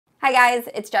Hi guys,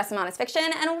 it's Jess from Honest Fiction,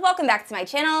 and welcome back to my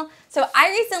channel. So I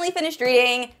recently finished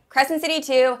reading Crescent City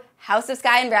 2, House of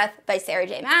Sky and Breath by Sarah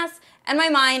J. Maas, and my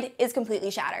mind is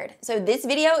completely shattered. So this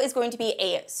video is going to be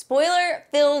a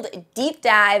spoiler-filled deep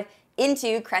dive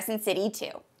into Crescent City 2.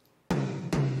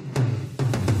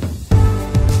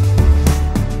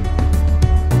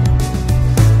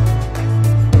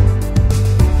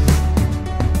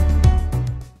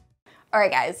 Alright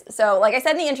guys, so like I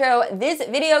said in the intro, this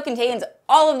video contains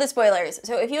all of the spoilers.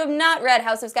 So if you have not read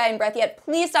House of Sky and Breath yet,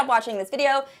 please stop watching this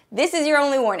video. This is your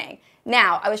only warning.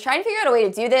 Now, I was trying to figure out a way to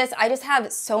do this. I just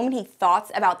have so many thoughts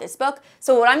about this book.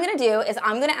 So what I'm going to do is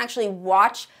I'm going to actually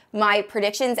watch my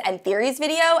predictions and theories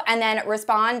video and then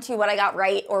respond to what I got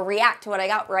right or react to what I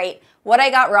got right, what I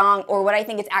got wrong, or what I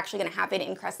think is actually going to happen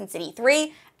in Crescent City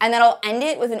 3. And then I'll end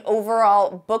it with an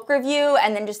overall book review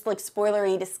and then just like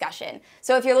spoilery discussion.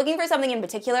 So if you're looking for something in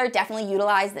particular, definitely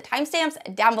utilize the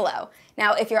timestamps down below.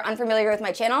 Now, if you're unfamiliar with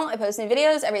my channel, I post new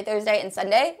videos every Thursday and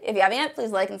Sunday. If you haven't yet,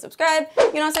 please like and subscribe. You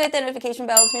can also hit the notification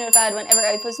bell to be notified whenever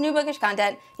I post new bookish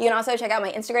content. You can also check out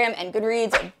my Instagram and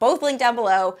Goodreads, both linked down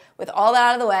below. With all that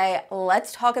out of the way,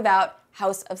 let's talk about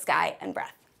House of Sky and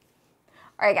Breath.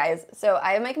 Alright guys, so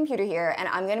I have my computer here and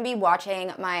I'm going to be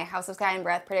watching my House of Sky and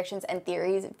Breath predictions and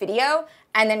theories video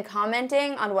and then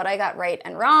commenting on what I got right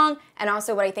and wrong and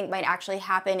also what I think might actually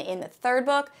happen in the third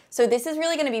book. So this is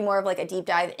really going to be more of like a deep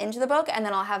dive into the book and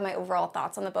then I'll have my overall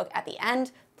thoughts on the book at the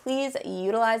end. Please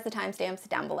utilize the timestamps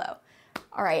down below.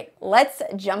 Alright, let's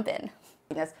jump in.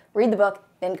 Read the book,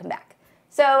 then come back.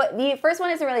 So the first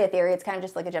one isn't really a theory, it's kind of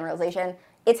just like a generalization.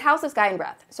 It's House of Sky and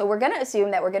Breath. So we're going to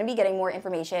assume that we're going to be getting more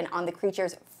information on the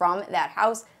creatures from that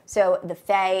house. So the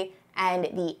Fae and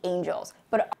the angels.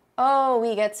 But oh,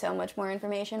 we get so much more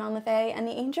information on the Fae and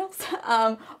the angels.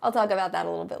 I'll talk about that a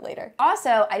little bit later.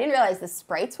 Also, I didn't realize the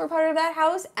Sprites were part of that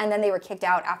house and then they were kicked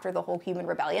out after the whole human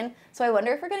rebellion. So I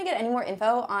wonder if we're going to get any more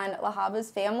info on Lahaba's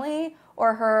family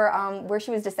or her, where she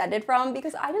was descended from,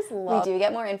 because I just love. We do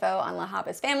get more info on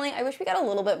Lahaba's family. I wish we got a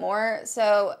little bit more.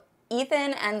 So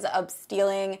Ethan ends up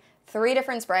stealing 3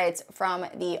 different sprites from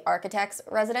the architect's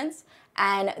residence,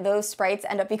 and those sprites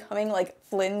end up becoming like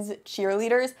Flynn's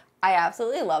cheerleaders. I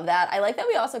absolutely love that. I like that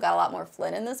we also got a lot more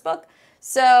Flynn in this book.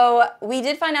 So we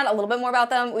did find out a little bit more about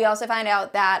them. We also find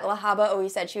out that Lahaba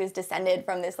always said she was descended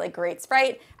from this like great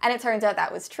sprite, and it turns out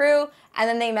that was true. And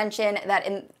then they mention that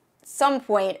in some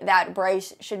point that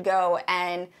Bryce should go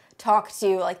and talk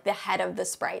to like the head of the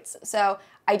sprites. So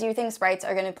I do think sprites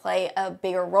are going to play a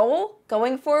bigger role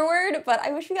going forward, but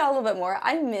I wish we got a little bit more.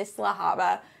 I miss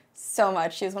Lahaba so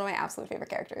much. She was one of my absolute favorite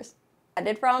characters. I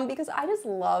did from because I just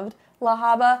loved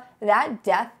Lahaba. That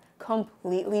death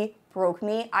completely broke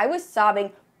me. I was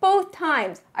sobbing both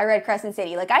times I read Crescent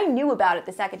City. Like I knew about it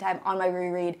the second time on my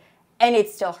reread and it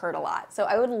still hurt a lot. So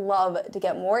I would love to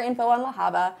get more info on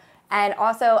Lahaba. And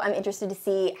also, I'm interested to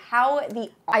see how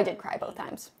I did cry both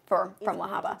times from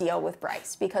Lahaba deal with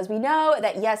Bryce, because we know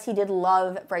that yes, he did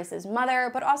love Bryce's mother,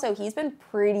 but also he's been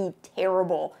pretty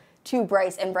terrible to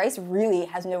Bryce, and Bryce really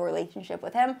has no relationship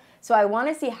with him. So I want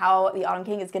to see how the Autumn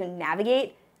King is going to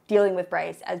navigate dealing with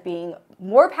Bryce as being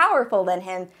more powerful than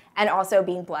him and also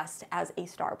being blessed as a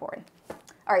starborn.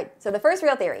 All right, so the first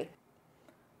real theory.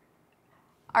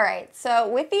 All right, so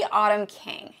with the Autumn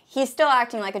King, he's still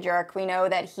acting like a jerk. We know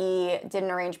that he did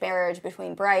an arranged marriage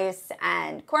between Bryce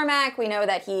and Cormac. We know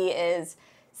that he is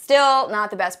still not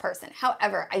the best person.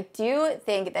 However, I do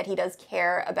think that he does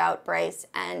care about Bryce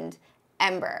and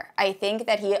Ember. I think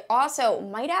that he also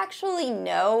might actually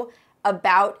know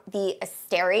about the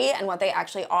Asteri and what they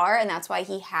actually are, and that's why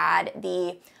he had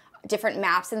the different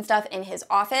maps and stuff in his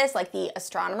office, like the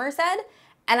astronomer said.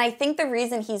 And I think the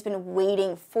reason he's been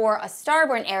waiting for a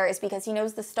Starborn heir is because he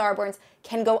knows the Starborns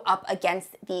can go up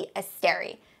against the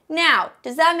Asteri. Now,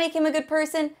 does that make him a good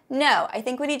person? No. I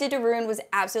think what he did to Rhun was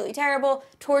absolutely terrible.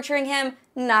 Torturing him,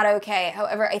 not okay.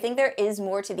 However, I think there is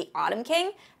more to the Autumn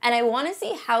King, and I want to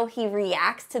see how he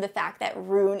reacts to the fact that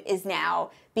Rhun is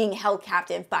now being held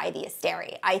captive by the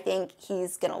Asteri. I think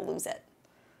he's gonna lose it.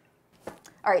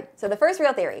 All right, so the first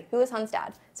real theory, who is Hunt's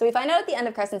dad? So we find out at the end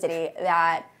of Crescent City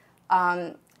that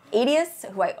Aidas,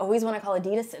 who I always want to call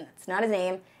Adidas, and it's not his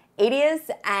name, Aidas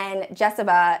and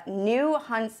Jesiba knew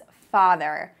Hunt's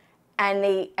father, and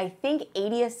I think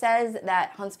Aidas says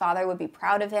that Hunt's father would be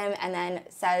proud of him, and then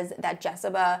says that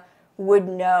Jesiba would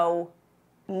know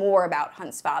more about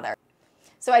Hunt's father.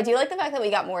 So I do like the fact that we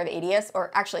got more of Aidas, or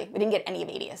actually, we didn't get any of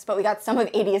Aidas, but we got some of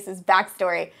Aidas's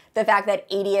backstory. The fact that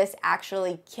Aidas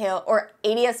actually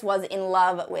Aidas was in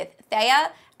love with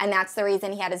Thea, and that's the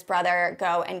reason he had his brother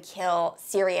go and kill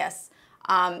Sirius.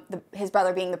 His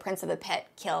brother being the Prince of the Pit,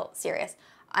 kill Sirius.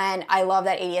 And I love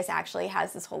that Aidas actually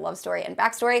has this whole love story and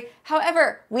backstory.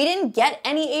 However, we didn't get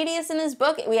any Aidas in this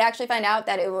book. We actually find out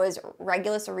that it was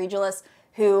Rigelus or Rigelus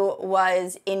who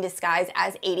was in disguise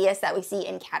as Aidas that we see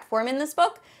in cat form in this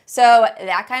book. So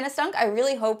that kind of stunk. I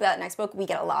really hope that next book we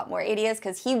get a lot more Aidas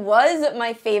because he was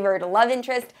my favorite love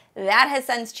interest. That has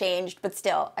since changed, but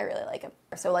still, I really like him.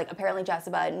 So like apparently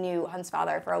Jesiba knew Hunt's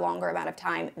father for a longer amount of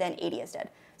time than Aidas did.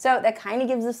 So that kind of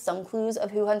gives us some clues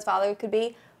of who Hunt's father could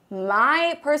be.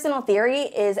 My personal theory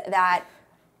is that,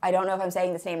 I don't know if I'm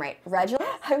saying this name right, Rigelus.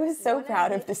 I was so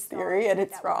proud of this theory and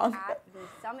it's wrong. At the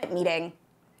summit meeting,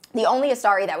 the only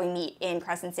Asteri that we meet in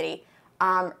Crescent City,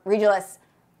 Rigelus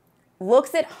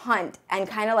looks at Hunt and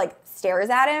kind of like stares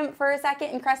at him for a second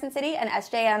in Crescent City, and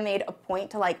SJM made a point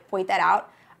to like point that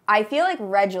out. I feel like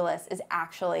Rigelus is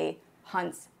actually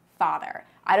Hunt's father.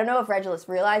 I don't know if Rigelus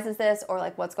realizes this or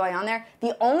like what's going on there.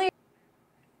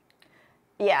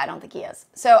 Yeah, I don't think he is.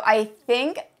 So I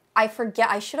think, I forget,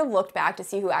 I should have looked back to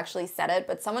see who actually said it,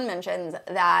 but someone mentions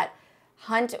that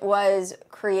Hunt was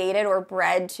created or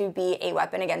bred to be a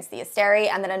weapon against the Asteri,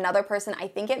 and then another person, I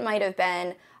think it might have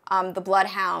been the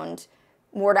Bloodhound,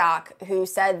 Mordock, who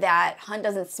said that Hunt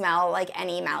doesn't smell like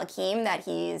any Malakim that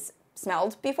he's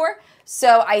smelled before.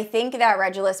 So I think that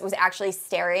Rigelus was actually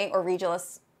staring, or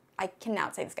Rigelus, I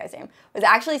cannot say this guy's name, was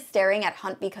actually staring at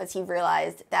Hunt because he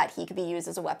realized that he could be used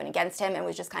as a weapon against him and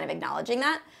was just kind of acknowledging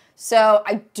that. So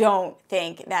I don't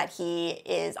think that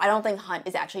I don't think Hunt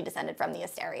is actually descended from the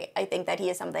Asteri. I think that he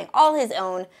is something all his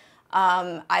own.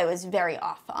 I was very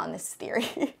off on this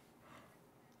theory.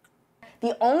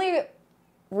 The only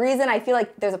reason I feel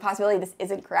like there's a possibility this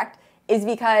isn't correct is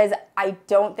because I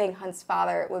don't think Hunt's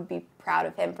father would be proud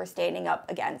of him for standing up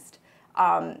against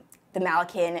the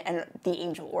Malakin and the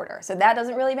Angel Order. So that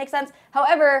doesn't really make sense.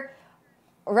 However,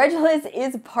 Rigelus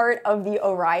is part of the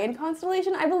Orion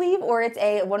constellation, I believe, or it's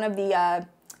one of the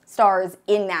stars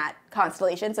in that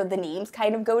constellation, so the names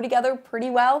kind of go together pretty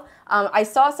well. I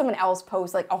saw someone else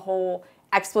post like a whole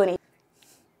explanation.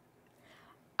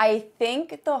 I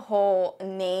think the whole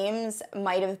names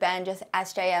might have been just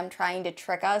SJM trying to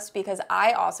trick us, because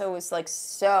I also was like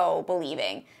so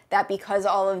believing that because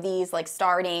all of these like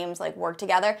star names like work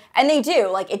together, and they do,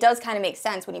 like it does kind of make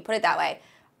sense when you put it that way.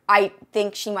 I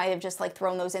think she might have just like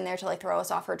thrown those in there to like throw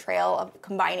us off her trail of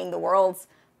combining the worlds.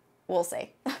 We'll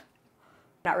see.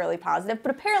 Not really positive, but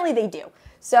apparently they do.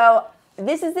 So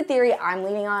this is the theory I'm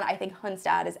leaning on. I think Hunt's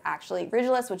dad is actually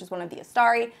Rigelus, which is one of the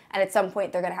Asteri, and at some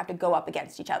point they're going to have to go up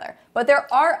against each other. But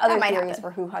there are other theories for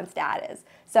who Hunt's dad is.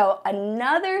 So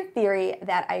another theory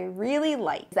that I really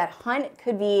like is that Hunt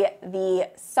could be the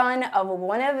son of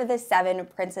one of the 7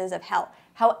 princes of hell.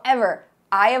 However,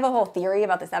 I have a whole theory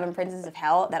about the 7 princes of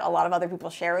hell that a lot of other people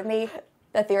share with me.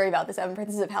 The theory about the 7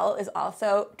 princes of hell is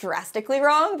also drastically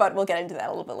wrong, but we'll get into that a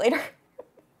little bit later.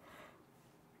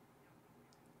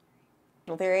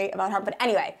 Theory about Hunt, but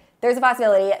anyway, there's a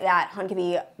possibility that Hunt could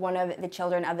be one of the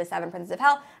children of the 7 princes of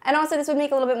hell, and also this would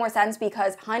make a little bit more sense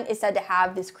because Hunt is said to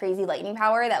have this crazy lightning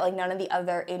power that like none of the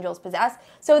other angels possess,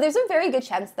 so there's a very good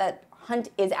chance that Hunt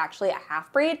is actually a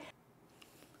half-breed.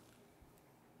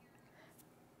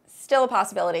 Still a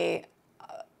possibility,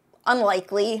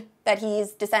 unlikely that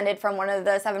he's descended from one of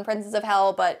the 7 princes of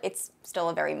hell, but it's still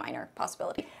a very minor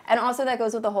possibility. And also that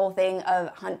goes with the whole thing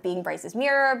of Hunt being Bryce's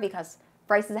mirror, because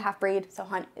Bryce is a half-breed, so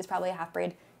Hunt is probably a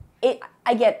half-breed.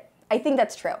 I think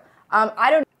that's true.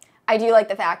 I do like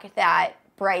the fact that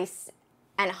Bryce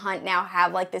and Hunt now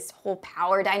have like this whole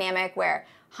power dynamic where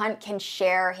Hunt can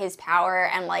share his power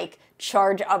and like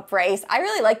charge up Bryce. I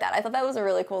really like that. I thought that was a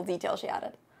really cool detail she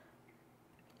added.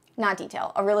 Not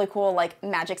detail, a really cool like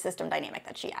magic system dynamic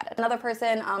that she added. Another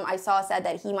person I saw said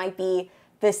that he might be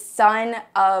the son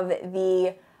of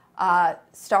the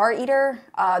Star Eater,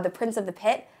 the Prince of the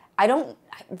Pit. I don't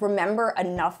remember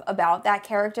enough about that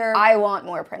character. I want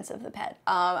more Prince of the Pit.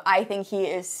 I think he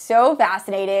is so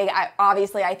fascinating.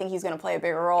 Obviously, I think he's going to play a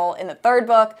bigger role in the 3rd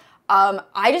book.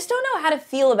 I just don't know how to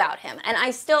feel about him. And I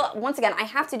still, once again, I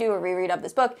have to do a reread of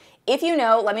this book. If you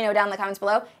know, let me know down in the comments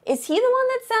below. Is he the one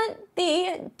that sent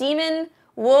the demon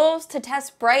wolves to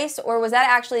test Bryce, or was that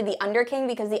actually the Underking?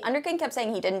 Because the Underking kept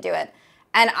saying he didn't do it.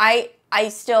 And I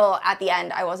still, at the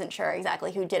end, I wasn't sure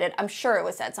exactly who did it. I'm sure it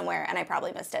was said somewhere, and I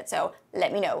probably missed it, so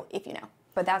let me know if you know.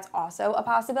 But that's also a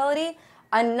possibility.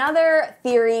 Another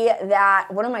theory that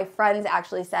one of my friends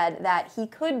actually said that he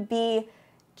could be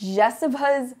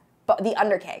Jesiba's, the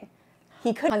Underking.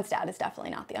 He could. Hunt's dad is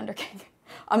definitely not the Underking.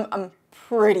 I'm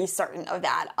pretty certain of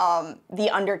that. The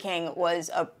Underking was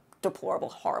a deplorable,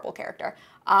 horrible character.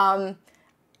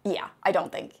 Yeah, I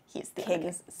don't think he's the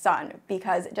king's son,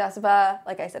 because Jesiba,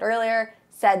 like I said earlier,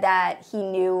 said that he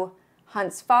knew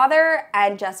Hunt's father,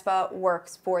 and Jesiba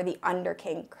works for the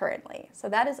Underking currently. So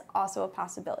that is also a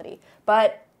possibility.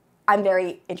 But I'm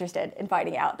very interested in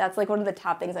finding out. That's like one of the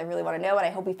top things I really want to know, and I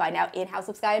hope we find out in House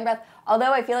of Sky and Breath.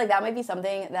 Although I feel like that might be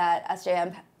something that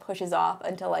SJM pushes off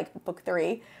until like book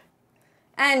 3.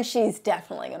 And she's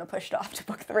definitely going to push it off to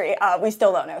book 3. We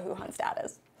still don't know who Hunt's dad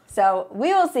is. So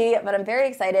we will see, but I'm very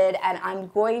excited, and I'm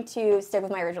going to stick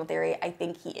with my original theory. I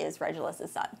think he is Rigelus'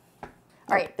 son.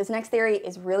 All right, this next theory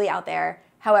is really out there.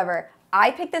 However,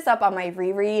 I picked this up on my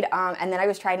reread, and then I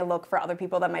was trying to look for other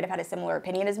people that might have had a similar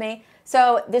opinion as me.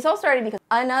 So this all started because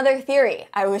another theory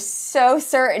I was so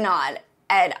certain on,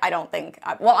 and I don't think,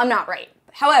 well, I'm not right.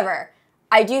 However,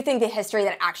 I do think the history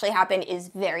that actually happened is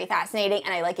very fascinating,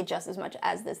 and I like it just as much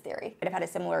as this theory. I'd have had a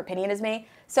similar opinion as me.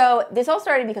 So this all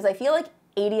started because I feel like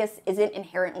Aidas isn't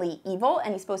inherently evil,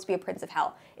 and he's supposed to be a prince of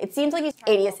hell. It seems like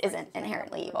Aidas isn't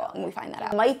inherently evil, and we find that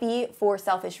out. It might be for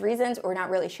selfish reasons, we're not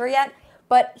really sure yet,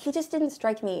 but he just didn't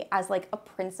strike me as like a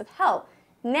prince of hell.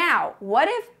 Now, what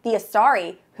if the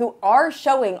Asteri, who are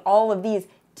showing all of these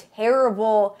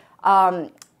terrible,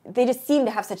 they just seem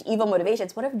to have such evil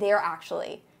motivations, what if they're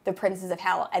actually the princes of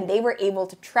hell, and they were able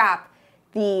to trap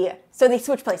so they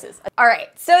switch places. All right,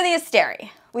 so the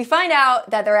Asteri. We find out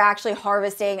that they're actually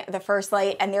harvesting the first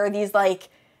light, and there are these like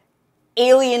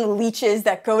alien leeches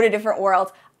that go to different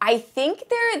worlds. I think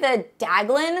they're the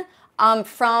Daglan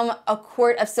from A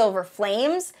Court of Silver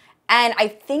Flames, and I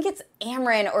think it's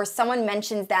Amryn or someone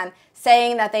mentions them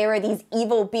saying that they were these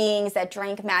evil beings that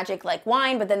drank magic like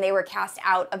wine, but then they were cast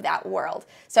out of that world.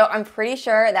 So I'm pretty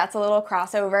sure that's a little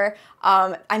crossover.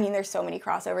 I mean, there's so many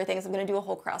crossover things. I'm gonna do a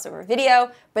whole crossover video,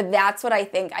 but that's what I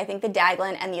think. I think the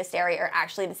Daglan and the Asteri are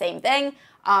actually the same thing.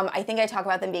 I think I talk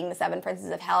about them being the 7 princes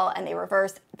of hell and they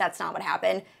reversed. That's not what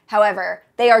happened. However,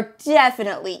 they are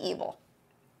definitely evil.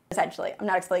 Essentially, I'm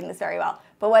not explaining this very well.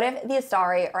 But what if the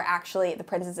Asteri are actually the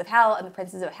princes of hell and the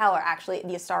princes of hell are actually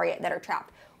the Asteri that are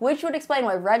trapped? Which would explain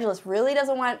why Rigelus really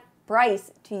doesn't want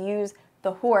Bryce to use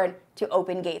the horn to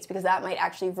open gates, because that might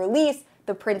actually release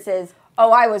the princes.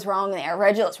 Oh, I was wrong there.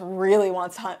 Rigelus really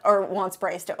wants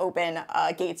Bryce to open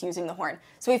gates using the horn.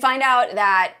 So we find out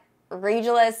that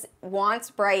Rigelus wants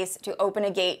Bryce to open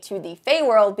a gate to the Fae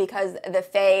world because the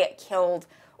Fae killed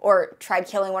or tried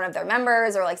killing one of their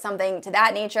members or like something to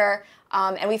that nature.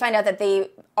 And we find out that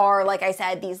they are, like I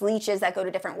said, these leeches that go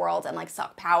to different worlds and like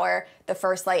suck power, the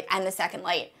first light and the second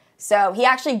light. So he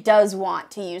actually does want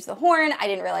to use the horn. I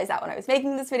didn't realize that when I was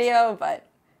making this video, but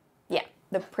yeah,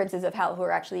 the princes of hell who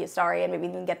are actually Asteri, and maybe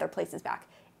they can get their places back,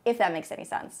 if that makes any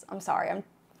sense. I'm sorry, I'm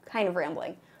kind of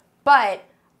rambling. But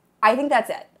I think that's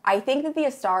it. I think that the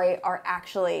Asteri are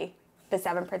actually the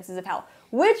 7 princes of hell,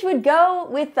 which would go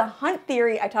with the Hunt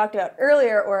theory I talked about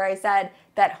earlier, where I said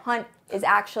that Hunt is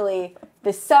actually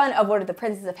the son of one of the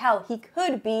princes of hell. He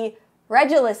could be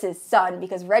Rigelus' son,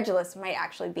 because Rigelus might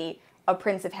actually be a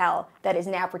prince of hell that is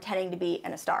now pretending to be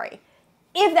an Asteri.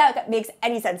 If that makes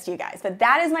any sense to you guys. But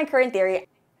that is my current theory.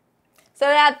 So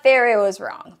that theory was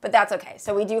wrong, but that's okay.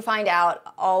 So we do find out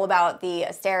all about the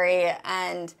Asteri,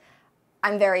 and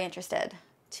I'm very interested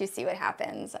to see what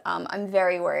happens. I'm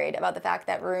very worried about the fact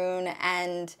that Rhun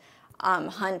and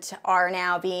Hunt are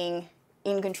now being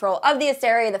in control of the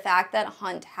Asteri. The fact that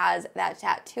Hunt has that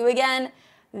tattoo again,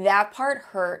 that part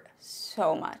hurt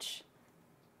so much.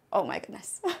 Oh my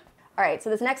goodness. All right, so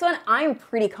this next one, I'm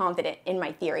pretty confident in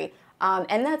my theory,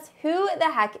 and that's who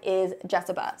the heck is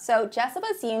Jesiba. So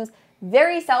Jesiba seems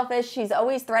very selfish. She's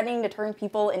always threatening to turn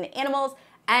people into animals,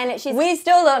 and we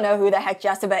still don't know who the heck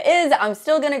Jesiba is. I'm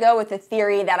still gonna go with the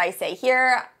theory that I say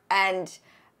here, and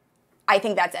I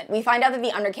think that's it. We find out that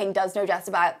the Underking does know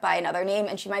Jesiba by another name,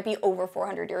 and she might be over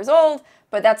 400 years old,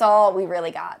 but that's all we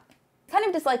really got. Kind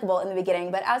of dislikable in the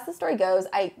beginning, but as the story goes,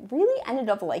 I really ended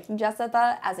up liking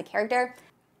Jesiba as a character.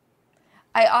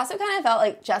 I also kind of felt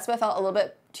like Jesiba felt a little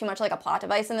bit too much like a plot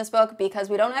device in this book, because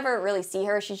we don't ever really see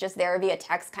her. She's just there via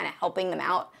text, kind of helping them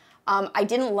out. I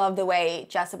didn't love the way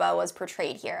Jesiba was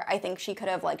portrayed here. I think she could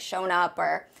have like shown up,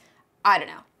 or I don't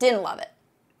know, didn't love it.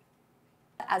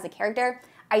 As a character,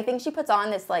 I think she puts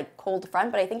on this like cold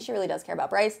front, but I think she really does care about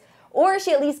Bryce, or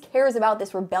she at least cares about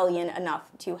this rebellion enough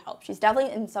to help. She's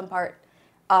definitely in some part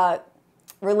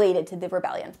related to the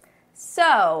rebellion.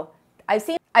 So I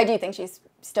do think she's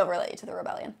still related to the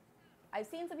rebellion. I've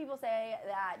seen some people say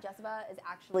that Jesiba is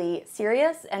actually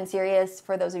Sirius, and Sirius,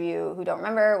 for those of you who don't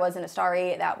remember, was an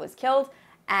Asteri that was killed,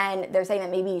 and they're saying that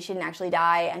maybe she didn't actually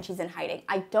die and she's in hiding.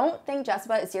 I don't think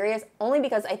Jesiba is Sirius, only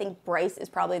because I think Bryce is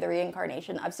probably the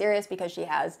reincarnation of Sirius because she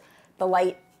has the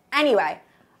light. Anyway,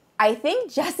 I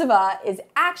think Jesiba is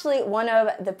actually one of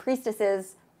the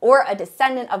priestesses, or a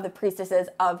descendant of the priestesses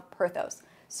of Parthos.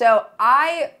 So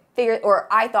I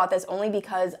I thought this only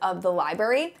because of the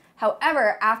library.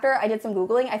 However, after I did some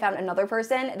Googling, I found another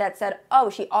person that said,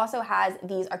 oh, she also has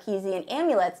these Archesian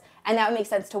amulets, and that would make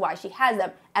sense to why she has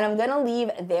them. And I'm gonna leave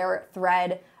their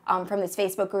thread from this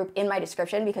Facebook group in my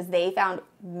description because they found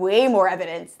way more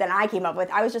evidence than I came up with.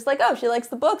 I was just like, oh, she likes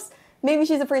the books. Maybe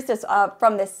she's a priestess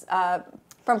from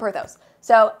Parthos.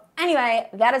 So anyway,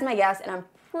 that is my guess, and I'm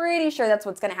pretty sure that's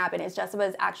what's gonna happen, is Jesiba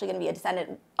is actually gonna be a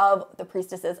descendant of the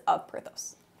priestesses of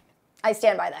Parthos. I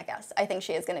stand by that guess. I think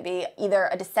she is going to be either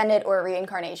a descendant or a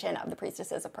reincarnation of the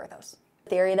priestesses of Parthos.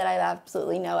 Theory that I have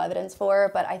absolutely no evidence for,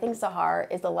 but I think Shahar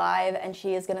is alive and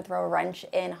she is going to throw a wrench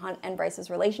in Hunt and Bryce's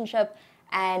relationship.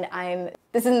 And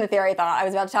this isn't the theory I thought I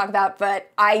was about to talk about, but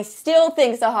I still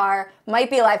think Shahar might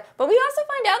be alive. But we also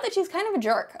find out that she's kind of a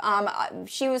jerk.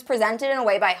 She was presented in a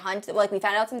way by Hunt, like we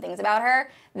found out some things about her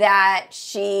that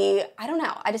I don't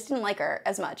know, I just didn't like her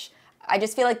as much. I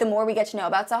just feel like the more we get to know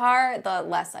about Shahar, the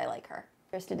less I like her.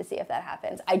 Interested to see if that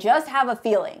happens. I just have a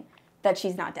feeling that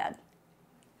she's not dead.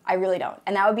 I really don't.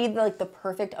 And that would be like the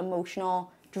perfect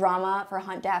emotional drama for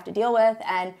Hunt to have to deal with.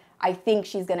 And I think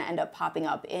she's going to end up popping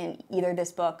up in either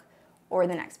this book or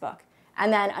the next book.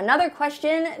 And then another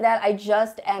question that I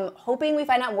just am hoping we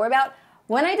find out more about.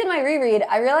 When I did my reread,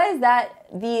 I realized that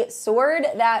the sword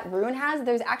that Rhun has,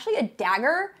 there's actually a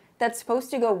dagger that's supposed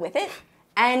to go with it.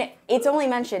 And it's only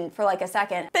mentioned for like a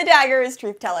second. The dagger is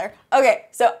TruthTeller. Okay,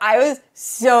 so I was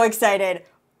so excited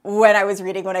when I was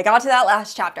reading, when I got to that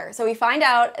last chapter. So we find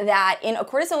out that in A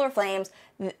Court of Silver Flames,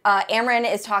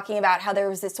 Amren is talking about how there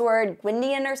was this sword,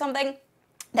 Gwydion or something,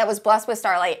 that was blessed with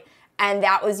starlight, and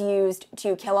that was used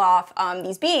to kill off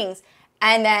these beings.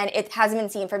 And then it hasn't been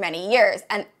seen for many years.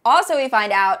 And also we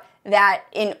find out that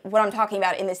in what I'm talking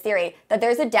about in this theory, that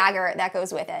there's a dagger that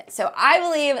goes with it. So I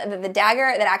believe that the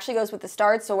dagger that actually goes with the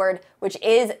starred sword, which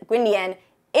is Gwydion,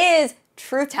 is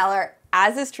TruthTeller,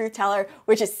 as is TruthTeller,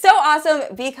 which is so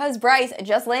awesome because Bryce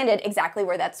just landed exactly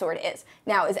where that sword is.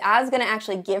 Now, is Az gonna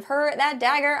actually give her that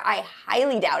dagger? I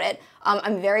highly doubt it.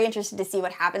 I'm very interested to see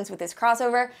what happens with this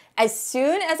crossover. As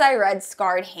soon as I read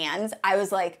Scarred Hands, I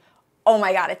was like, oh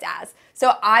my god, it's Az.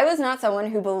 So I was not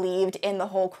someone who believed in the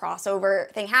whole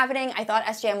crossover thing happening. I thought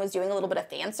SJM was doing a little bit of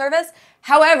fan service.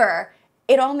 However,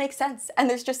 it all makes sense, and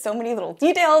there's just so many little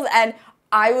details, and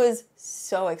I was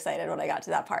so excited when I got to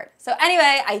that part. So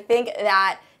anyway, I think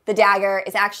that the dagger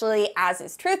is actually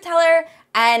Az's TruthTeller,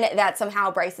 and that somehow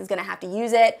Bryce is gonna have to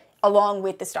use it along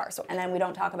with the star sword, and then we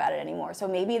don't talk about it anymore. So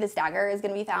maybe this dagger is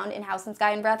going to be found in House and Sky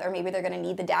and Breath, or maybe they're going to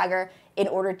need the dagger in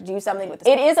order to do something with this.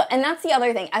 It is, and that's the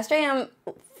other thing. SJM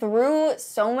threw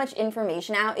so much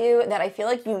information at you that I feel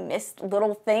like you missed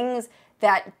little things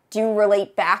that do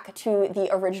relate back to the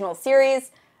original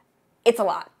series. It's a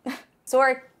lot.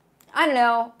 Sword, I don't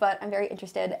know, but I'm very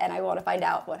interested and I want to find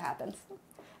out what happens.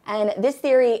 And this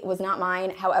theory was not mine.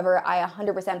 However, I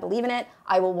 100% believe in it.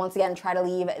 I will once again try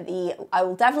to I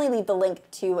will definitely leave the link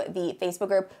to the Facebook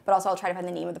group, but also I'll try to find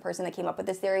the name of the person that came up with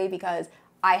this theory because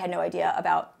I had no idea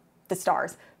about the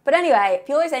stars. But anyway,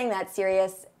 people are saying that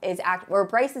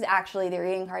Bryce is actually the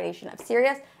reincarnation of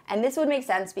Sirius, and this would make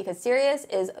sense because Sirius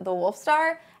is the Wolf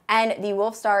Star, and the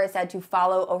Wolf Star is said to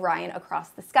follow Orion across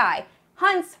the sky.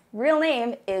 Hunt's real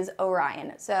name is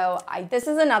Orion. So this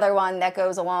is another one that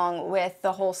goes along with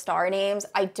the whole star names.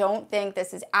 I don't think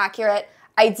this is accurate.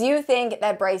 I do think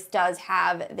that Bryce does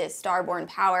have this starborn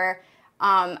power.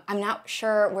 I'm not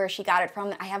sure where she got it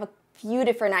from. I have a few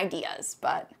different ideas,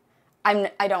 but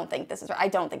I don't think this is right. I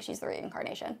don't think she's the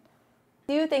reincarnation.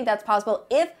 I do think that's possible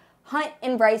if Hunt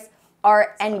and Bryce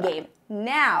are endgame.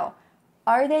 Now,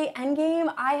 are they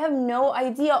endgame? I have no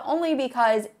idea, only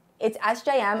because it's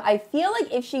SJM. I feel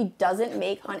like if she doesn't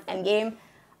make Hunt endgame,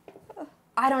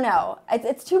 I don't know.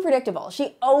 It's too predictable.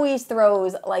 She always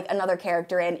throws like another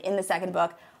character in the second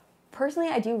book. Personally,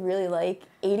 I do really like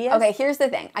Aidas. Okay, here's the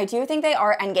thing. I do think they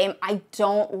are endgame. I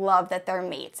don't love that they're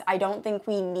mates. I don't think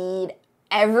we need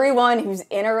everyone who's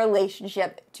in a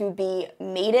relationship to be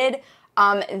mated.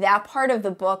 That part of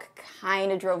the book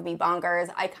kind of drove me bonkers.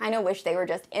 I kind of wish they were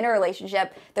just in a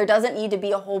relationship. There doesn't need to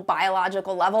be a whole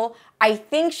biological level. I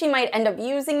think she might end up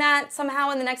using that somehow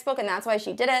in the next book, and that's why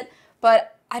she did it.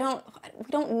 But we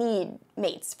don't need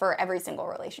mates for every single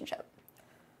relationship.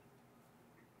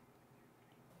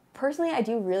 Personally, I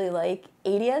do really like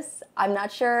Aidas. I'm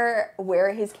not sure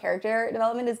where his character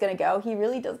development is going to go. He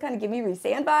really does kind of give me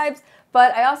Rhysand vibes,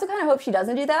 but I also kind of hope she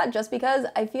doesn't do that just because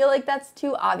I feel like that's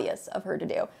too obvious of her to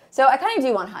do. So I kind of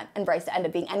do want Hunt and Bryce to end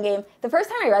up being endgame. The first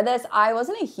time I read this, I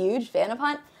wasn't a huge fan of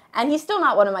Hunt, and he's still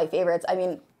not one of my favorites. I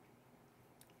mean,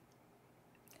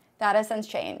 that has since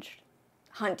changed.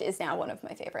 Hunt is now one of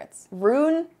my favorites.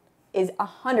 Rhun, is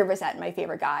 100% my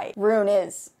favorite guy. Rhun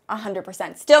is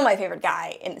 100% still my favorite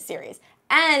guy in the series,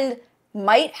 and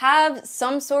might have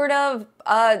some sort of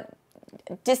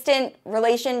distant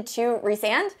relation to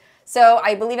Rhysand. So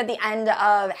I believe at the end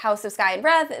of House of Sky and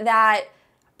Breath that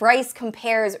Bryce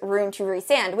compares Rhun to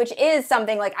Rhysand, which is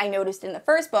something like I noticed in the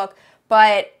first book,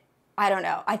 but I don't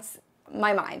know. It's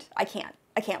my mind. I can't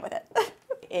with it.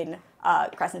 In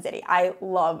Crescent City. I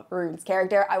love Rhun's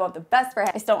character. I want the best for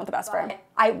him. I still want the best for him.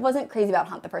 I wasn't crazy about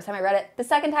Hunt the first time I read it. The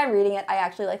second time reading it, I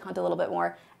actually like Hunt a little bit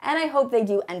more, and I hope they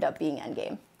do end up being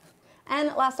endgame.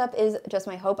 And last up is just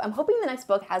my hope. I'm hoping the next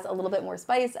book has a little bit more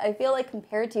spice. I feel like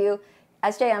compared to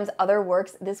SJM's other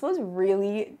works, this was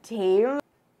really tame.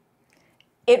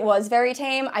 It was very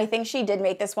tame. I think she did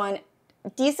make this one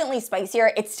decently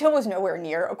spicier. It still was nowhere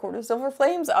near A Court of Silver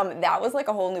Flames. That was like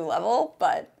a whole new level,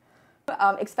 but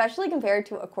especially compared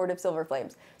to A Court of Silver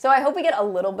Flames. So I hope we get a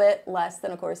little bit less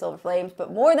than A Court of Silver Flames,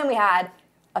 but more than we had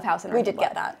of House and Earth. We did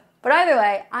get that. But either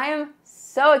way, I am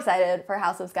so excited for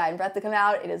House of Sky and Breath to come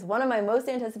out. It is one of my most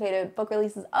anticipated book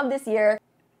releases of this year.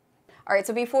 All right,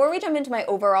 so before we jump into my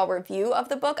overall review of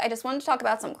the book, I just wanted to talk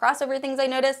about some crossover things I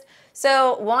noticed.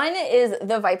 So one is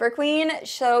the Viper Queen.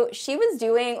 So she was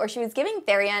giving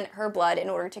Therian her blood in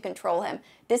order to control him.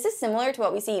 This is similar to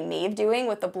what we see Maeve doing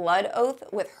with the blood oath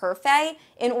with her fae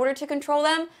in order to control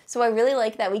them. So I really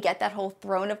like that we get that whole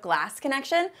Throne of Glass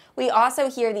connection. We also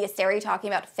hear the Asteri talking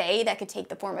about fae that could take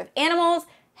the form of animals.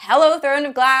 Hello, Throne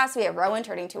of Glass. We have Rowan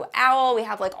turning to an owl. We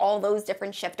have like all those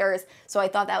different shifters. So I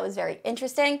thought that was very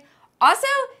interesting. Also,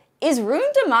 is Rhun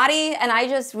Damati? And I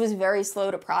just was very slow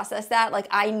to process that. Like,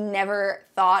 I never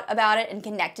thought about it and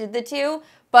connected the two,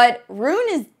 but Rhun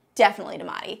is definitely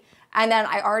Damati. And then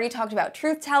I already talked about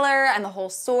TruthTeller and the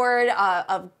whole sword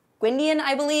of Gwydion,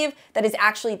 I believe, that is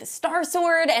actually the Star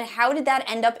Sword, and how did that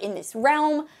end up in this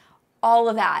realm? All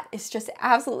of that is just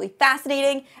absolutely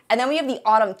fascinating. And then we have the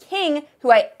Autumn King,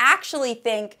 who I actually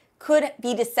think could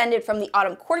be descended from the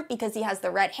Autumn Court because he has the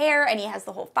red hair and he has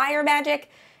the whole fire magic.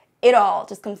 It all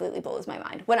just completely blows my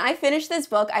mind. When I finished this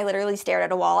book, I literally stared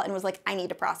at a wall and was like, I need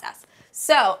to process.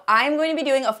 So I'm going to be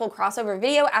doing a full crossover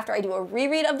video after I do a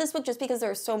reread of this book just because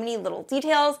there are so many little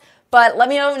details, but let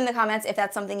me know in the comments if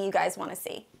that's something you guys want to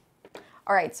see.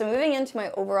 All right, so moving into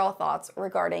my overall thoughts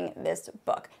regarding this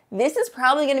book. This is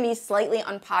probably going to be slightly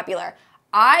unpopular.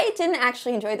 I didn't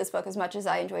actually enjoy this book as much as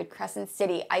I enjoyed Crescent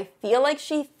City. I feel like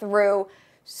she threw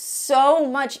so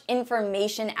much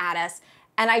information at us,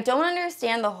 and I don't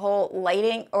understand the whole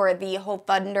lighting or the whole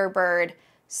Thunderbird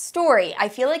story. I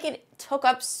feel like it took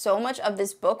up so much of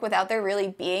this book without there really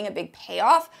being a big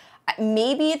payoff.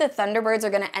 Maybe the Thunderbirds are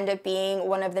going to end up being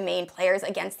one of the main players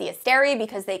against the Asteri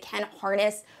because they can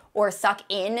harness or suck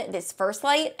in this first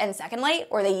light and second light,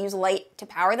 or they use light to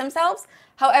power themselves.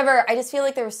 However, I just feel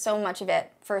like there was so much of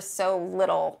it for so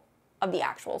little of the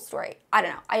actual story. I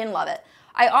don't know. I didn't love it.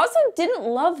 I also didn't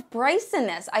love Bryce in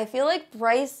this. I feel like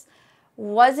Bryce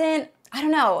wasn't, I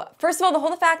don't know. First of all,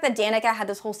 the fact that Danica had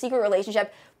this whole secret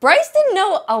relationship, Bryce didn't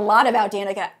know a lot about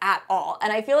Danica at all.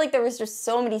 And I feel like there was just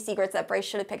so many secrets that Bryce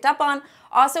should have picked up on.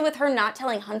 Also, with her not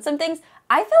telling Hunt some things,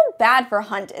 I felt bad for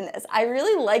Hunt in this. I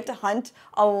really liked Hunt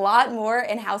a lot more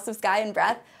in House of Sky and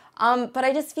Breath. But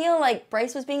I just feel like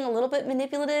Bryce was being a little bit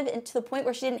manipulative and to the point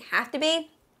where she didn't have to be.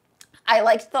 I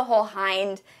liked the whole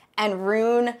Hind and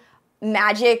Rhun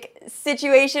magic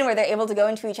situation where they're able to go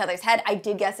into each other's head. I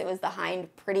did guess it was the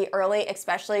Hind pretty early,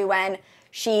 especially when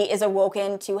she is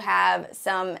awoken to have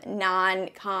some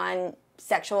non-con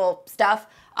sexual stuff.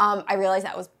 I realized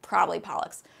that was probably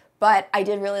Pollux, but I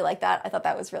did really like that. I thought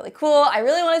that was really cool. I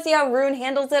really want to see how Rhun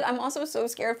handles it. I'm also so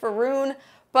scared for Rhun,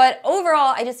 but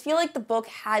overall, I just feel like the book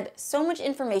had so much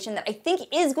information that I think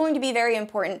is going to be very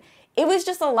important. It was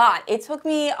just a lot. It took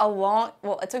me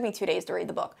it took me 2 days to read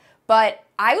the book, but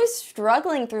I was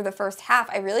struggling through the first half.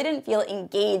 I really didn't feel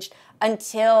engaged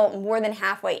until more than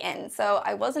halfway in, so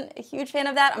I wasn't a huge fan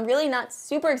of that. I'm really not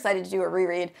super excited to do a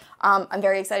reread. I'm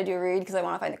very excited to do a reread because I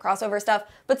want to find the crossover stuff,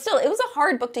 but still, it was a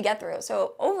hard book to get through.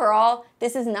 So overall,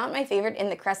 this is not my favorite in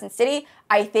the Crescent City.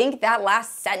 I think that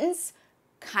last sentence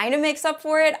kind of makes up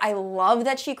for it. I love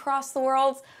that she crossed the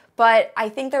worlds, but I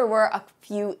think there were a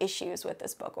few issues with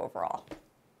this book overall.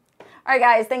 All right,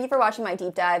 guys, thank you for watching my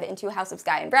deep dive into House of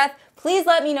Sky and Breath. Please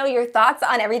let me know your thoughts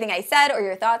on everything I said or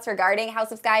your thoughts regarding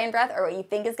House of Sky and Breath or what you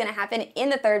think is going to happen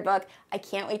in the third book. I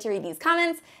can't wait to read these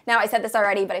comments. Now, I said this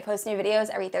already, but I post new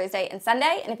videos every Thursday and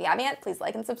Sunday, and if you haven't yet, please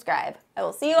like and subscribe. I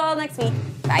will see you all next week.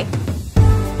 Bye.